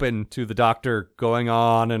cut open to the Doctor going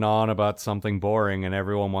on and on about something boring, and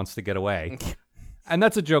everyone wants to get away. And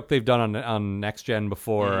that's a joke they've done on Next Gen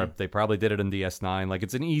before. They probably did it in DS9. Like,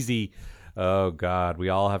 it's an easy. Oh, God, we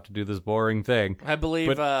all have to do this boring thing. I believe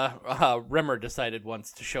Rimmer decided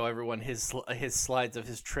once to show everyone his slides of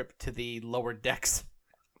his trip to the lower decks.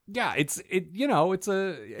 Yeah, it's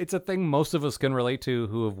a thing most of us can relate to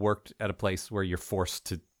who have worked at a place where you're forced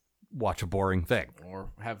to watch a boring thing. Or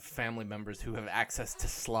have family members who have access to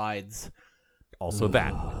slides. Also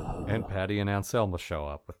that. And Patty and Anselm will show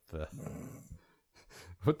up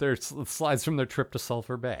with their slides from their trip to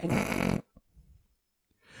Sulphur Bay.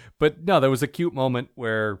 But no, there was a cute moment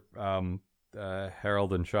where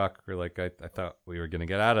Harold and Chuck were like, I thought we were going to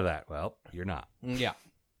get out of that. Well, you're not. Yeah.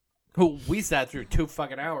 We sat through 2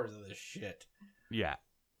 fucking hours of this shit. Yeah.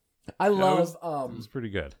 I love it was pretty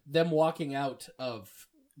good. Them walking out of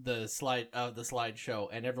the slideshow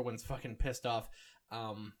and everyone's fucking pissed off.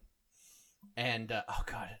 And oh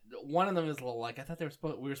god, one of them is like, I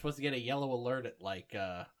thought we were supposed to get a yellow alert at like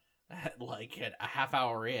at a half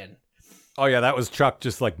hour in. Oh yeah, that was Chuck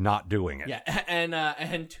just like not doing it. Yeah,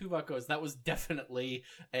 and Tuvok goes, that was definitely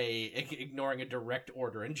ignoring a direct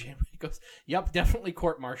order, and Jamie goes, "Yep, definitely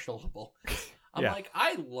court-martialable." I'm like,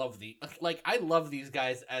 I love these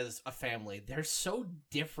guys as a family. They're so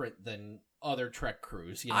different than other Trek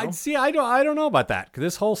crews. You know? I don't know about that. 'Cause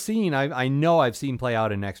this whole scene, I know I've seen play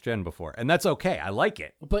out in Next Gen before, and that's okay. I like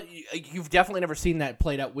it. But you've definitely never seen that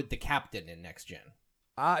played out with the captain in Next Gen.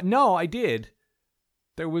 No, I did.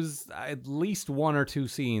 There was at least 1 or 2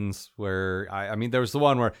 scenes where, I mean, there was the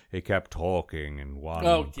one where he kept talking in one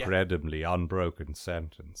incredibly unbroken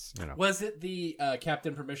sentence. You know. Was it the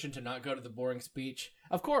captain permission to not go to the boring speech?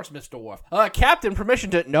 Of course, Mr. Worf. Captain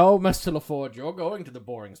permission to... No, Mr. LaForge, you're going to the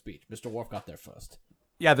boring speech. Mr. Worf got there first.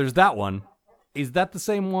 Yeah, there's that one. Is that the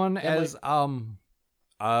same one as...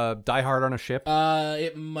 Die Hard on a ship?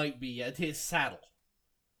 It might be. Yeah, his saddle.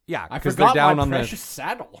 Yeah, I because they're forgot down my on precious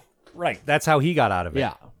saddle. Right, that's how he got out of it.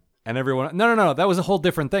 Yeah. And everyone... No, that was a whole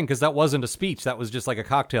different thing, because that wasn't a speech. That was just like a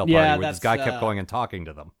cocktail party where this guy kept going and talking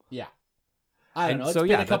to them. Yeah. I don't know. It's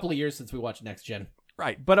been a couple of years since we watched Next Gen.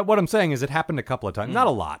 Right, but what I'm saying is it happened a couple of times. Not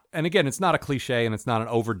a lot. And again, it's not a cliche and it's not an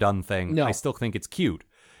overdone thing. No. I still think it's cute.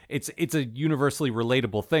 It's a universally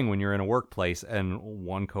relatable thing when you're in a workplace and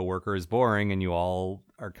one coworker is boring and you all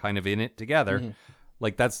are kind of in it together. Mm-hmm.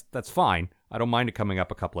 Like, that's fine. I don't mind it coming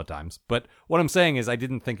up a couple of times. But what I'm saying is I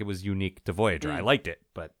didn't think it was unique to Voyager. I liked it,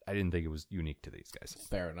 but I didn't think it was unique to these guys.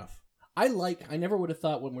 Fair enough. I never would have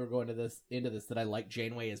thought when we were going into this that I liked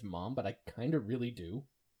Janeway as mom, but I kind of really do.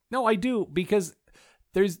 No, I do, because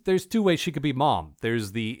there's two ways she could be mom.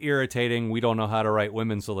 There's the irritating, we don't know how to write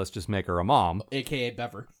women, so let's just make her a mom. AKA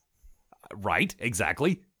Bever. Right,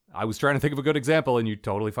 exactly. I was trying to think of a good example, and you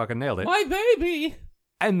totally fucking nailed it. My baby!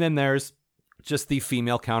 And then there's just the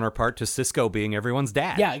female counterpart to Cisco being everyone's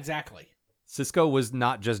dad. Yeah, exactly. Cisco was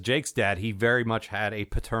not just Jake's dad. He very much had a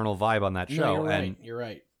paternal vibe on that show. No, you're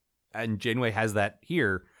right. And Janeway has that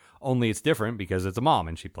here, only it's different because it's a mom,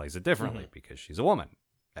 and she plays it differently because she's a woman.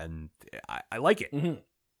 And I like it. Mm-hmm.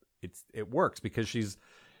 It works because she's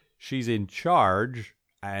in charge,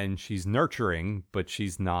 and she's nurturing, but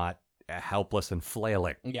she's not helpless and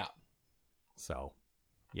flailing. Yeah. So,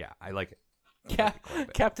 yeah, I like it.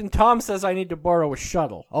 Captain Tom says I need to borrow a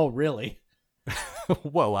shuttle. Oh, really?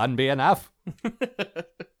 Well, on BNF.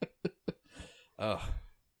 Ugh.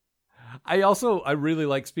 I really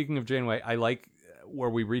like, speaking of Janeway, I like where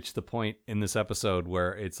we reach the point in this episode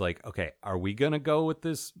where it's like, okay, are we going to go with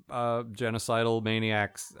this genocidal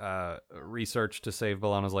maniac's research to save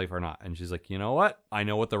B'Elanna's life or not? And she's like, you know what? I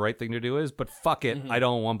know what the right thing to do is, but fuck it. I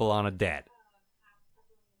don't want B'Elanna dead.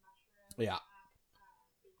 Yeah.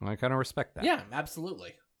 I kind of respect that. Yeah,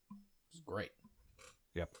 absolutely. It's great.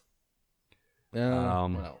 Yep. What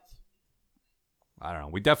else? I don't know.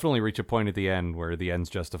 We definitely reach a point at the end where the ends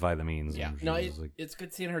justify the means. Yeah. No, it's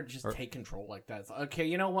good seeing her just take control like that. It's like, okay,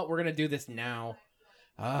 you know what? We're going to do this now.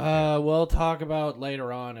 We'll talk about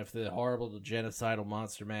later on if the horrible genocidal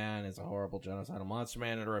monster man is a horrible genocidal monster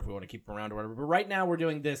man, or if we want to keep him around or whatever. But right now we're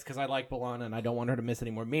doing this because I like B'Elanna and I don't want her to miss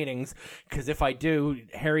any more meetings, because if I do,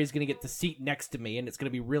 Harry's going to get the seat next to me and it's going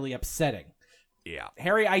to be really upsetting. Yeah.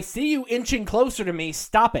 Harry, I see you inching closer to me.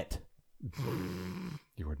 Stop it.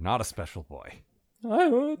 You are not a special boy.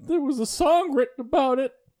 There was a song written about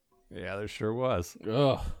it. Yeah, there sure was.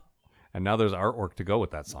 Ugh. And now there's artwork to go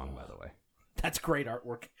with that song, by the way. That's great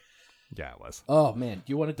artwork. Yeah, it was. Oh, man.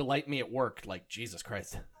 Do you want to delight me at work? Like, Jesus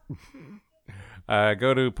Christ.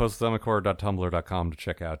 Go to postatomichorror.tumblr.com to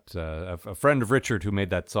check out a friend of Richard who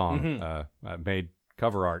made that song. Made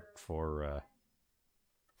cover art for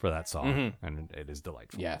that song. And it is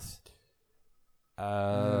delightful. Yes.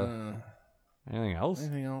 Anything else?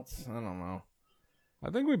 Anything else? I don't know. I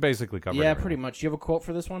think we basically covered it. Yeah, pretty much. Do you have a quote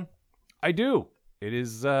for this one? I do. It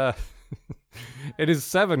is it is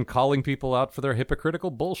Seven calling people out for their hypocritical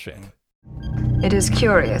bullshit. It is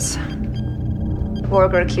curious.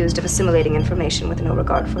 Borg are accused of assimilating information with no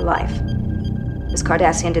regard for life. This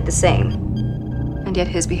Cardassian did the same, and yet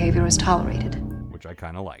his behavior is tolerated. Which I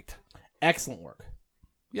kind of liked. Excellent work.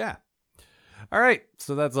 Yeah. All right,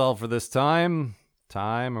 so that's all for this time.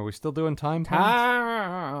 Are we still doing time puns?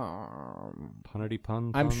 Punnity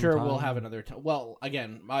pun. I'm sure time? We'll have another time. Well,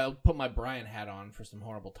 again, I'll put my Brian hat on for some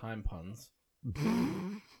horrible time puns.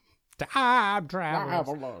 Time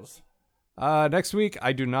travelers. Next week,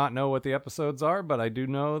 I do not know what the episodes are, but I do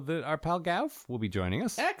know that our pal Gav will be joining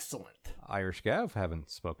us. Excellent. Irish Gav. Haven't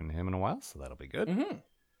spoken to him in a while, so that'll be good.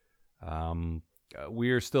 Mm-hmm.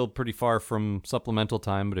 We are still pretty far from supplemental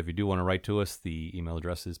time, but if you do want to write to us, the email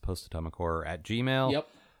address is postatomichorror@gmail.com. Yep.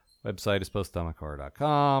 Website is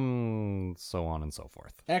postatomichorror.com, so on and so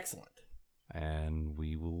forth. Excellent. And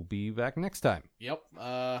we will be back next time. Yep.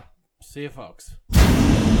 See you, folks.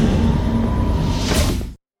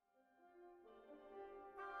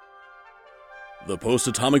 The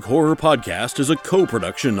Post-Atomic Horror Podcast is a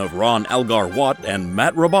co-production of Ron Algar Watt and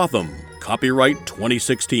Matt Robotham. Copyright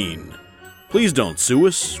 2016. Please don't sue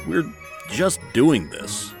us. We're just doing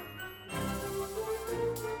this.